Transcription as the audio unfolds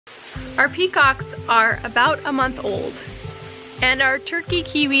Our peacocks are about a month old, and our turkey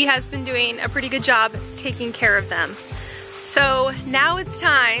kiwi has been doing a pretty good job taking care of them. So now it's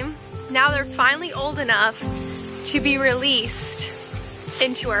time, now they're finally old enough to be released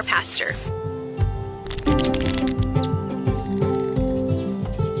into our pasture.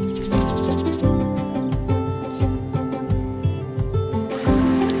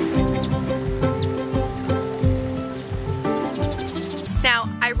 Now,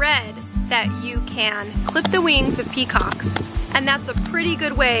 I read that you can clip the wings of peacocks, and that's a pretty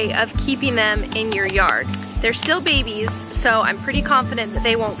good way of keeping them in your yard. They're still babies, so I'm pretty confident that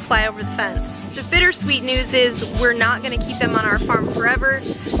they won't fly over the fence. The bittersweet news is we're not gonna keep them on our farm forever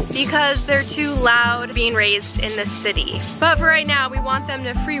because they're too loud being raised in the city. But for right now, we want them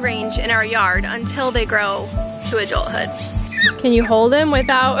to free range in our yard until they grow to adulthood. Can you hold them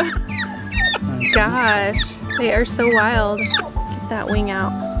without? Gosh, they are so wild. Get that wing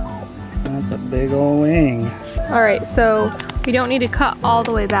out. That's a big old wing. All right, so we don't need to cut all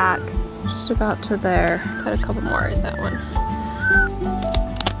the way back. Just about to there. Cut a couple more in that one.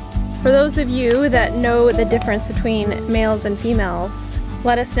 For those of you that know the difference between males and females,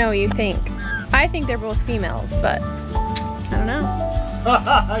 let us know what you think. I think they're both females, but I don't know.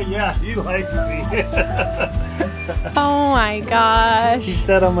 Yeah, he likes me. Oh my gosh. He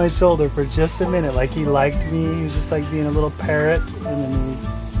sat on my shoulder for just a minute like he liked me. He was just like being a little parrot, and then he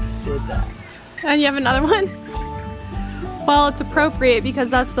did that. And you have another one? Well, it's appropriate because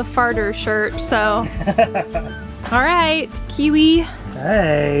that's the farter shirt, so. All right, Kiwi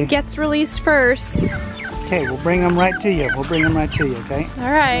gets released first. Okay, we'll bring them right to you. We'll bring them right to you, okay?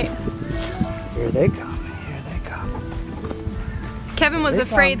 All right. Here they come, here they come. Kevin was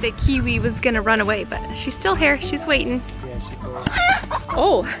afraid that Kiwi was gonna run away, but she's still here, she's waiting. Yeah, she's going.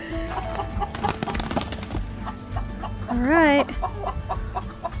 Oh. All right.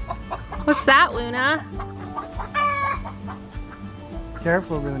 What's that, Luna?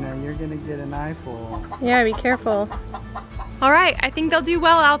 Careful, Luna, you're gonna get an eyeful. Yeah, be careful. All right, I think they'll do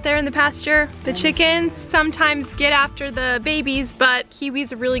well out there in the pasture. The chickens sometimes get after the babies, but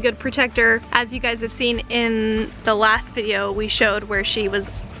Kiwi's a really good protector. As you guys have seen in the last video we showed where she was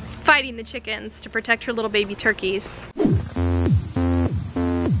fighting the chickens to protect her little baby turkeys.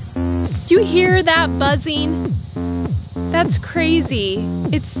 Do you hear that buzzing? That's crazy.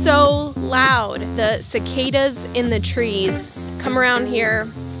 It's so loud. The cicadas in the trees come around here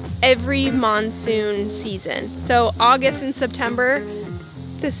every monsoon season. So August and September,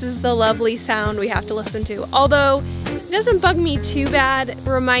 this is the lovely sound we have to listen to. Although it doesn't bug me too bad. It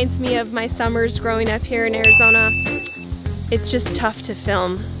reminds me of my summers growing up here in Arizona. It's just tough to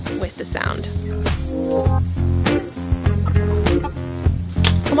film with the sound.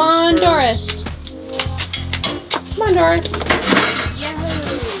 Come on, Doris. Come on, Doris.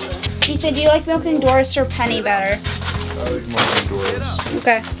 He said, do you like milking Doris or Penny better? I like milking Doris.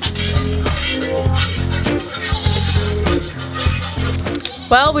 Okay.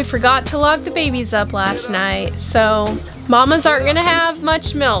 Well, we forgot to lock the babies up last night, so mamas aren't gonna have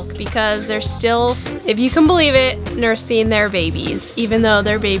much milk because they're still, if you can believe it, nursing their babies, even though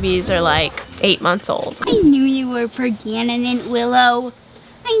their babies are like 8 months old. I knew you were pregnant, Willow.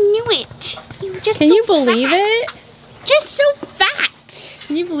 I knew it. You were just Can you believe it? Just so fat.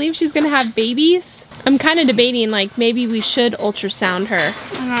 Can you believe she's gonna have babies? I'm kind of debating, like, maybe we should ultrasound her.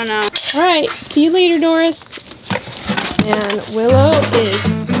 I don't know. All right, see you later, Doris. And Willow is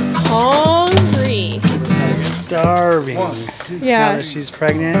hungry. Starving. Yeah. Now that she's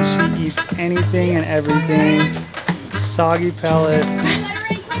pregnant, she eats anything and everything. Soggy pellets.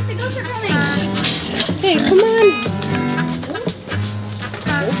 Hey, come on.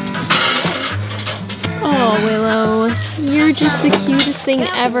 Oh, Willow, you're just the cutest thing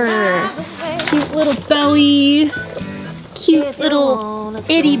ever. Cute little belly, cute little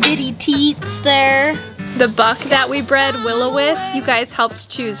itty bitty teats there. The buck that we bred Willow with, you guys helped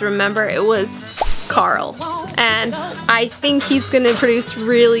choose, remember? It was Carl. And I think he's gonna produce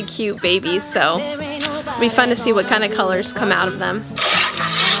really cute babies, so it'll be fun to see what kind of colors come out of them.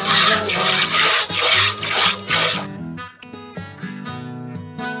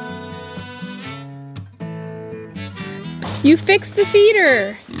 You fixed the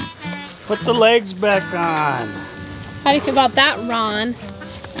feeder. Put the legs back on. How do you feel about that, Ron?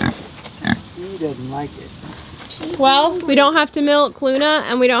 He doesn't like it. Well, we don't have to milk Luna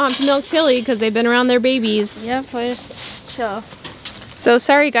and we don't have to milk Tilly because they've been around their babies. Yep, I just chill. So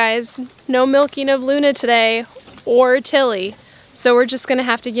sorry guys, no milking of Luna today or Tilly. So we're just gonna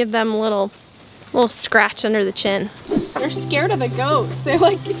have to give them a little scratch under the chin. They're scared of the goats. They're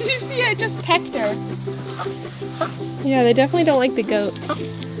like, did you see I just pecked her? Yeah, they definitely don't like the goat.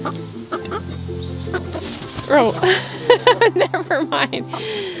 Oh, never mind.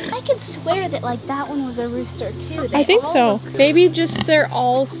 I could swear that like that one was a rooster too. I think so. Maybe just they're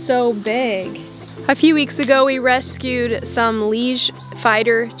all so big. A few weeks ago, we rescued some liege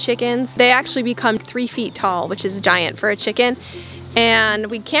fighter chickens. They actually become 3 feet tall, which is giant for a chicken. And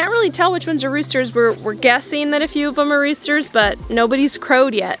we can't really tell which ones are roosters. We're guessing that a few of them are roosters, but nobody's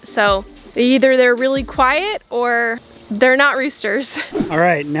crowed yet. So either they're really quiet or they're not roosters. All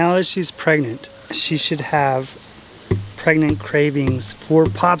right, now that she's pregnant, she should have pregnant cravings for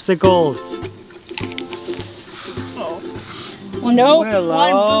popsicles. Well, nope. Willow.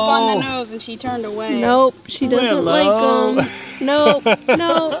 One boop on the nose and she turned away. Nope, she doesn't Willow. like them. Nope,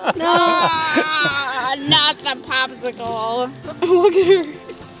 no, no. Ah, not the popsicle. Look at her.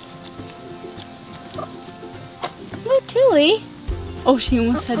 Oh, Tilly. Oh, she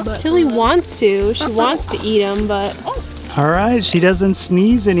almost had butt. Tilly wants to. She wants to eat them, but... All right, she doesn't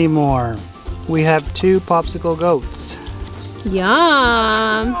sneeze anymore. We have 2 popsicle goats.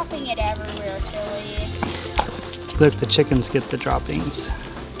 Yum. Dropping it everywhere, Tilly. Look, the chickens get the droppings.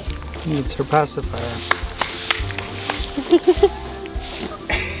 It's her pacifier. You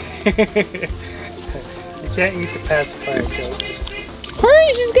can't eat the pacifier, Joe.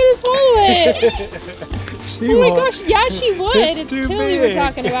 Hurry, she's gonna swallow it. She Oh my won't. gosh, yeah, she would. It's too Tilly we're big.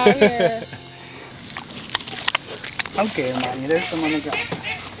 talking about here. Okay, Hermione, there's some on the ground.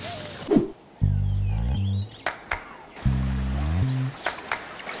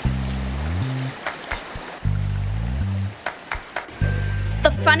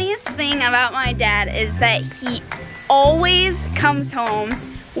 The funniest thing about my dad is that he always comes home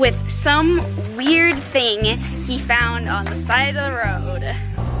with some weird thing he found on the side of the road.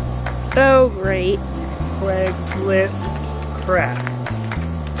 Oh, great. Craigslist craft.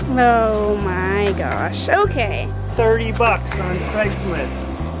 Oh my gosh. Okay. $30 on Craigslist.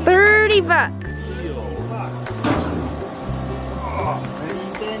 30 bucks.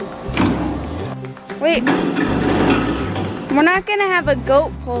 Wait. We're not gonna have a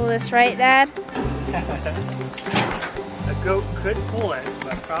goat pull this, right, Dad? A goat could pull it,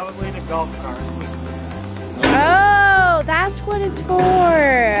 but probably the golf cart. Oh, that's what it's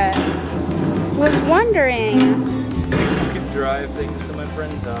for. Was wondering. You could drive things to my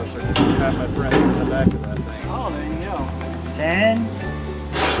friend's house, or just have my friend in the back of that thing. Oh, there you go. 10.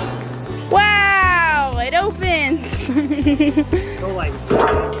 Wow, it opens. Go like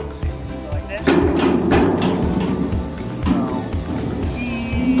that. Like that.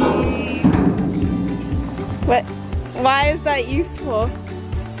 What? Why is that useful?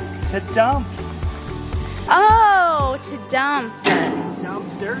 To dump. Oh, to dump. Dump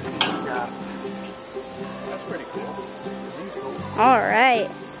dirt and stuff. That's pretty cool. All right.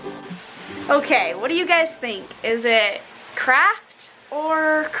 Okay, what do you guys think? Is it craft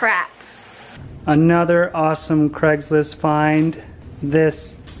or crap? Another awesome Craigslist find.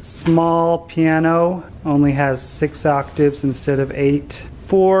 This small piano only has 6 octaves instead of 8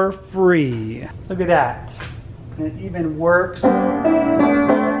 for free. Look at that. And it even works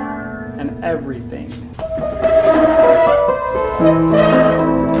and everything.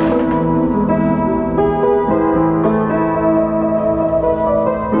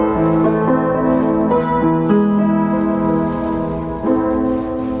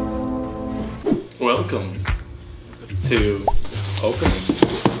 Welcome to opening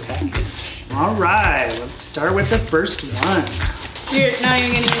package. All right, let's start with the first one. You're not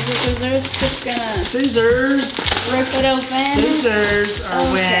even gonna use the scissors, just gonna Scissors. rip it open. Scissors are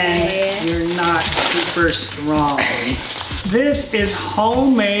Okay. when you're not super strong. This is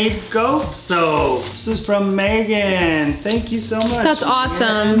homemade goat soap. This is from Megan. Thank you so much. That's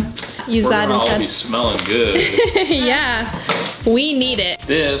awesome. Use We're that gonna all be instead. smelling good. Yeah, we need it.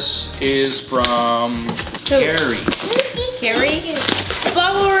 This is from Carrie. Carrie?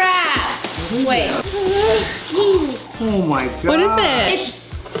 Bubble wrap. Wait. Oh my god. What is it?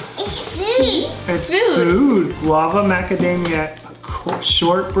 It's tea. It's food. Guava macadamia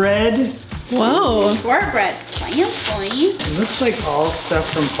shortbread. Whoa. Shortbread. Fancy. It looks like all stuff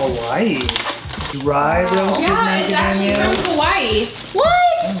from Hawaii. Dry roasted macadamia. Hawaii. What?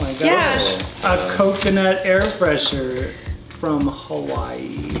 Oh my god. Yeah. A coconut air freshener from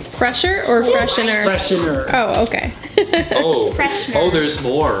Hawaii. Fresher or freshener? Freshener. Oh, okay. Oh, Freshener. oh, there's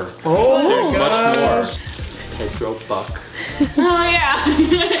more. Oh, There's much gosh. more. Pedro Buck. Oh, yeah.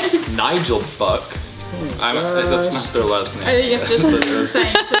 Nigel Buck. That's not their last name. I think it's just the same.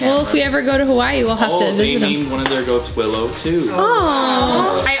 Well, if we ever go to Hawaii, we'll have to they visit them. named one of their goats Willow too.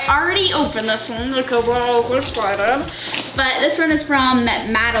 Aww. I already opened this one because I was excited. But this one is from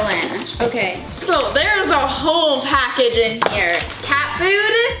Madeline. Okay, so there's a whole package in here. Cat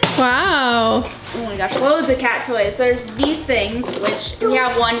food. Wow. Oh my gosh, loads of cat toys. There's these things, which we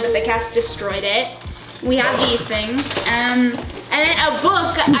have one, but the cat's destroyed it. We have these things. And then a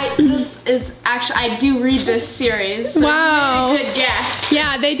book. I do read this series. So Wow. you made a good guess.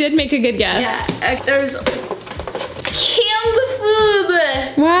 Yeah, they did make a good guess. Yeah, there's canned food.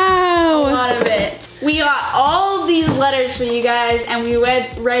 Wow. A lot of it. We got all of these letters for you guys, and we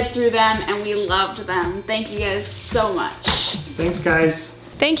read through them, and we loved them. Thank you guys so much. Thanks, guys.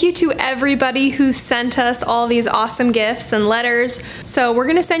 Thank you to everybody who sent us all these awesome gifts and letters. So we're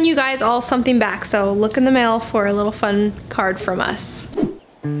gonna send you guys all something back. So look in the mail for a little fun card from us.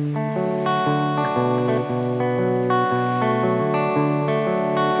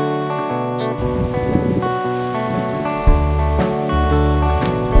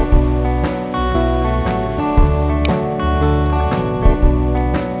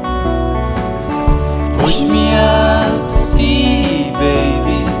 Push me out to sea,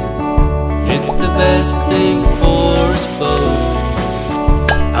 baby. It's the best thing for us both.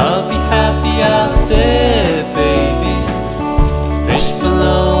 I'll be happy out there, baby. Fish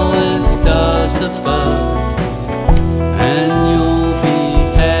below and stars above. And you'll be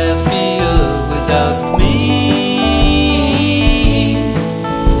happier without me.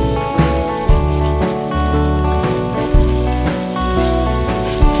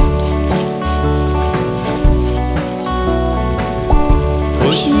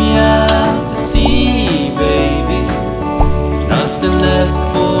 Push me out to sea, baby. There's nothing left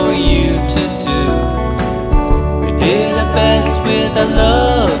for you to do. We did our best with our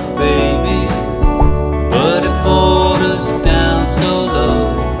love, baby, but it brought us down so low.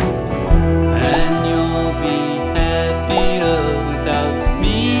 And you'll be happier without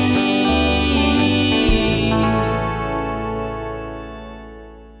me.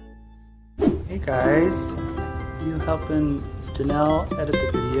 Hey guys, you helping DaNelle edit the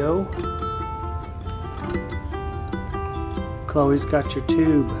video? Chloe's got your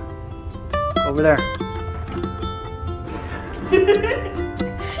tube. Over there.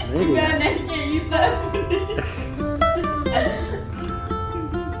 Lydia. I can't use that.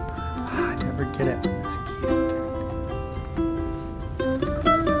 I never get it. It's cute.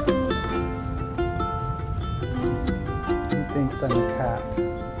 He thinks I'm a cat.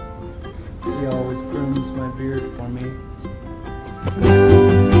 He always grooms my beard for me.